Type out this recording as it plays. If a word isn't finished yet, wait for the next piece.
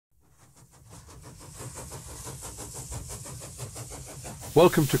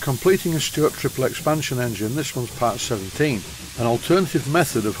Welcome to Completing a Stuart Triple Expansion Engine. This one's part 17. An alternative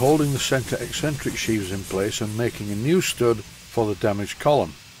method of holding the centre eccentric sheaves in place and making a new stud for the damaged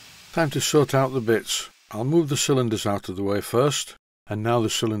column. Time to sort out the bits. I'll move the cylinders out of the way first, and now the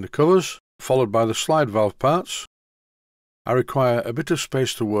cylinder covers, followed by the slide valve parts. I require a bit of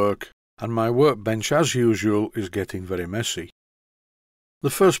space to work, and my workbench, as usual, is getting very messy. The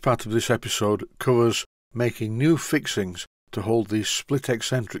first part of this episode covers making new fixings to hold these split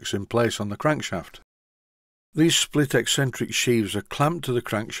eccentrics in place on the crankshaft. These split eccentric sheaves are clamped to the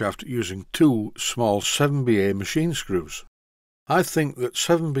crankshaft using two small 7BA machine screws. I think that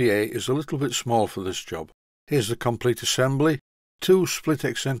 7BA is a little bit small for this job. Here's the complete assembly, two split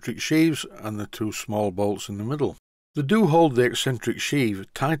eccentric sheaves and the two small bolts in the middle. They do hold the eccentric sheave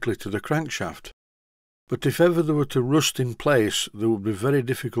tightly to the crankshaft, but if ever they were to rust in place, they would be very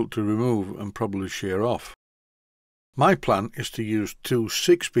difficult to remove and probably shear off. My plan is to use two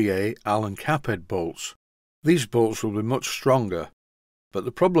 6BA Allen caphead bolts. These bolts will be much stronger, but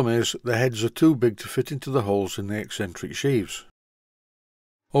the problem is the heads are too big to fit into the holes in the eccentric sheaves.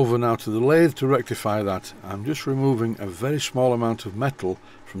 Over now to the lathe to rectify that. I'm just removing a very small amount of metal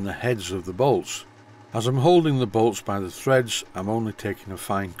from the heads of the bolts. As I'm holding the bolts by the threads, I'm only taking a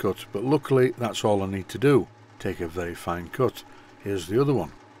fine cut, but luckily that's all I need to do, take a very fine cut. Here's the other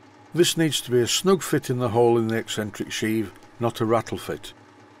one. This needs to be a snug fit in the hole in the eccentric sheave, not a rattle fit.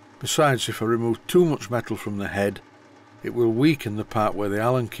 Besides, if I remove too much metal from the head, it will weaken the part where the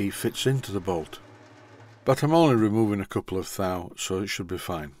Allen key fits into the bolt. But I'm only removing a couple of thou, so it should be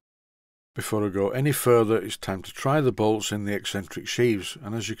fine. Before I go any further, it's time to try the bolts in the eccentric sheaves,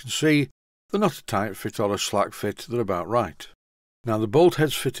 and as you can see, they're not a tight fit or a slack fit, they're about right. Now the bolt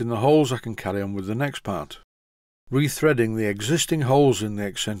heads fit in the holes, I can carry on with the next part. Rethreading the existing holes in the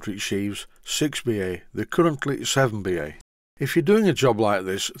eccentric sheaves, 6BA, they're currently 7BA. If you're doing a job like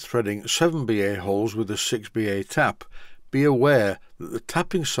this, threading 7BA holes with a 6BA tap, be aware that the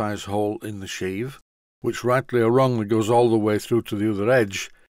tapping size hole in the sheave, which rightly or wrongly goes all the way through to the other edge,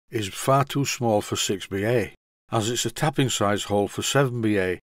 is far too small for 6BA, as it's a tapping size hole for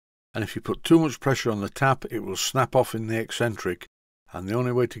 7BA, and if you put too much pressure on the tap it will snap off in the eccentric, and the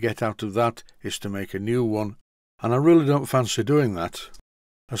only way to get out of that is to make a new one, and I really don't fancy doing that.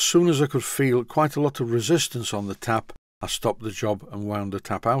 As soon as I could feel quite a lot of resistance on the tap, I stopped the job and wound the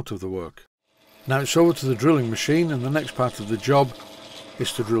tap out of the work. Now it's over to the drilling machine, and the next part of the job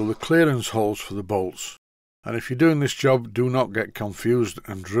is to drill the clearance holes for the bolts. And if you're doing this job, do not get confused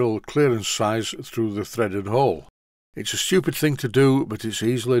and drill clearance size through the threaded hole. It's a stupid thing to do, but it's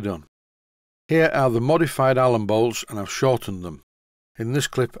easily done. Here are the modified Allen bolts, and I've shortened them. In this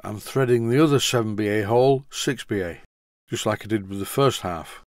clip I'm threading the other 7BA hole, 6BA, just like I did with the first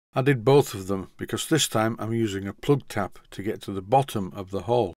half. I did both of them because this time I'm using a plug tap to get to the bottom of the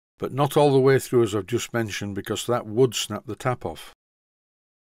hole, but not all the way through as I've just mentioned, because that would snap the tap off.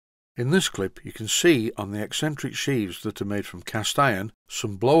 In this clip you can see on the eccentric sheaves that are made from cast iron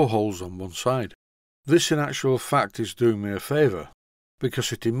some blowholes on one side. This in actual fact is doing me a favour,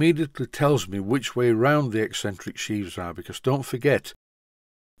 because it immediately tells me which way round the eccentric sheaves are, because don't forget,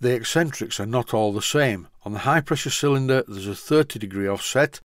 the eccentrics are not all the same. On the high pressure cylinder there's a 30-degree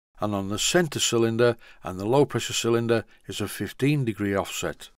offset, and on the centre cylinder and the low pressure cylinder is a 15-degree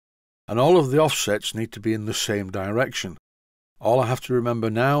offset. And all of the offsets need to be in the same direction. All I have to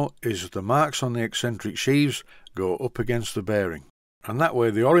remember now is that the marks on the eccentric sheaves go up against the bearing, and that way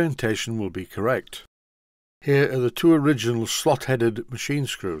the orientation will be correct. Here are the two original slot-headed machine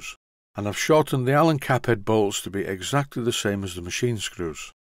screws, and I've shortened the Allen caphead bolts to be exactly the same as the machine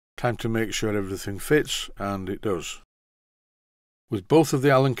screws. Time to make sure everything fits, and it does. With both of the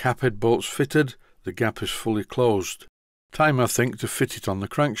Allen caphead bolts fitted, the gap is fully closed. Time, I think, to fit it on the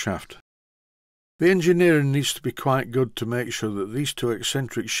crankshaft. The engineering needs to be quite good to make sure that these two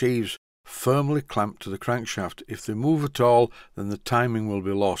eccentric sheaves firmly clamp to the crankshaft. If they move at all, then the timing will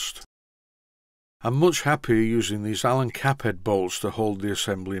be lost. I'm much happier using these Allen caphead bolts to hold the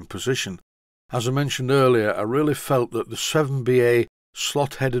assembly in position. As I mentioned earlier, I really felt that the 7BA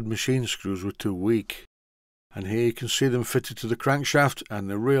slot-headed machine screws were too weak. And here you can see them fitted to the crankshaft, and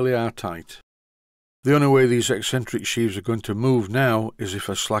they really are tight. The only way these eccentric sheaves are going to move now is if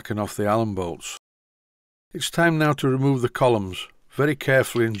I slacken off the Allen bolts. It's time now to remove the columns, very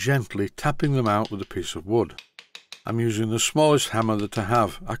carefully and gently tapping them out with a piece of wood. I'm using the smallest hammer that I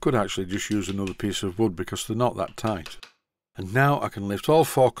have. I could actually just use another piece of wood because they're not that tight. And now I can lift all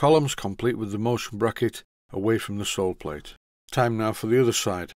four columns, complete with the motion bracket, away from the sole plate. Time now for the other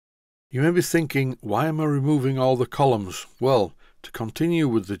side. You may be thinking, why am I removing all the columns? Well, to continue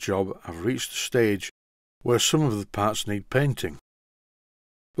with the job, I've reached a stage where some of the parts need painting.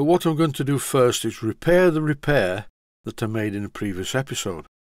 But what I'm going to do first is repair the repair that I made in a previous episode.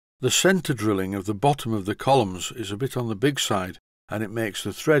 The centre drilling of the bottom of the columns is a bit on the big side, and it makes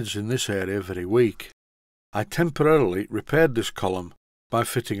the threads in this area very weak. I temporarily repaired this column by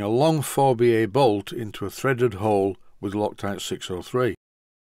fitting a long 4BA bolt into a threaded hole with Loctite 603.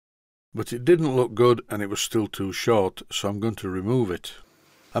 But it didn't look good and it was still too short, so I'm going to remove it.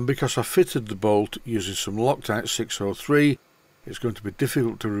 And because I fitted the bolt using some Loctite 603, it's going to be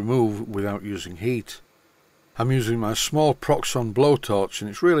difficult to remove without using heat. I'm using my small Proxon blowtorch, and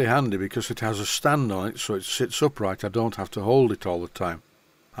it's really handy because it has a stand on it so it sits upright. I don't have to hold it all the time.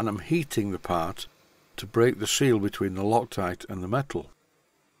 And I'm heating the part to break the seal between the Loctite and the metal.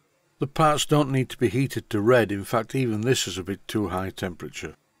 The parts don't need to be heated to red, in fact even this is a bit too high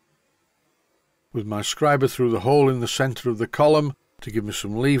temperature. With my scriber through the hole in the centre of the column to give me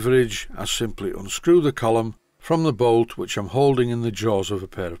some leverage, I simply unscrew the column from the bolt which I'm holding in the jaws of a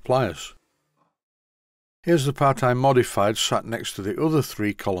pair of pliers. Here's the part I modified sat next to the other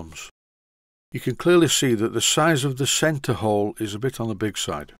three columns. You can clearly see that the size of the centre hole is a bit on the big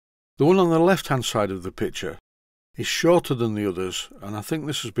side. The one on the left hand side of the picture is shorter than the others, and I think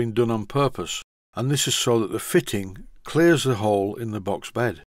this has been done on purpose, and this is so that the fitting clears the hole in the box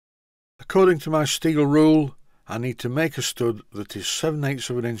bed. According to my steel rule, I need to make a stud that is 7/8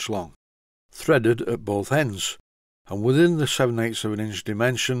 of an inch long, threaded at both ends, and within the 7/8 of an inch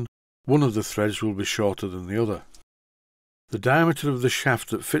dimension, one of the threads will be shorter than the other. The diameter of the shaft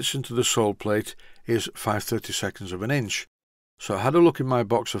that fits into the sole plate is 5/32 of an inch, so I had a look in my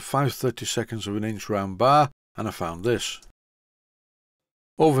box of 5/32 of an inch round bar and I found this.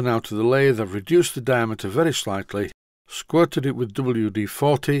 Over now to the lathe. I've reduced the diameter very slightly, squirted it with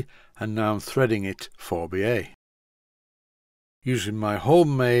WD-40, and now I'm threading it 4BA. Using my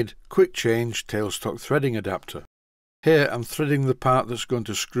homemade quick change tailstock threading adapter. Here I'm threading the part that's going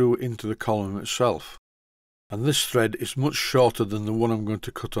to screw into the column itself, and this thread is much shorter than the one I'm going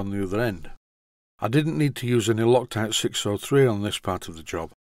to cut on the other end. I didn't need to use any Loctite 603 on this part of the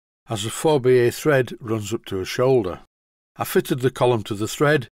job, as the 4BA thread runs up to a shoulder. I fitted the column to the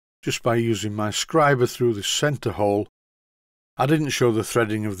thread just by using my scriber through this centre hole. I didn't show the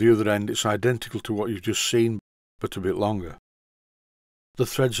threading of the other end, it's identical to what you've just seen, but a bit longer. The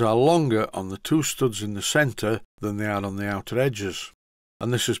threads are longer on the two studs in the centre than they are on the outer edges,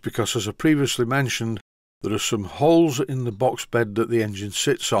 and this is because, as I previously mentioned, there are some holes in the box bed that the engine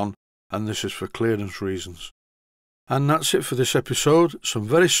sits on, and this is for clearance reasons. And that's it for this episode. Some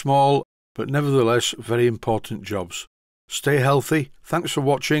very small but nevertheless very important jobs. Stay healthy, thanks for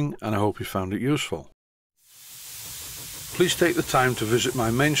watching, and I hope you found it useful. Please take the time to visit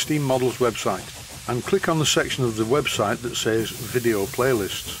my Mainsteam Models website and click on the section of the website that says Video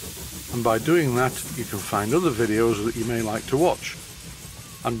Playlists, and by doing that you can find other videos that you may like to watch.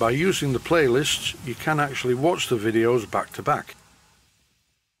 And by using the playlists you can actually watch the videos back to back.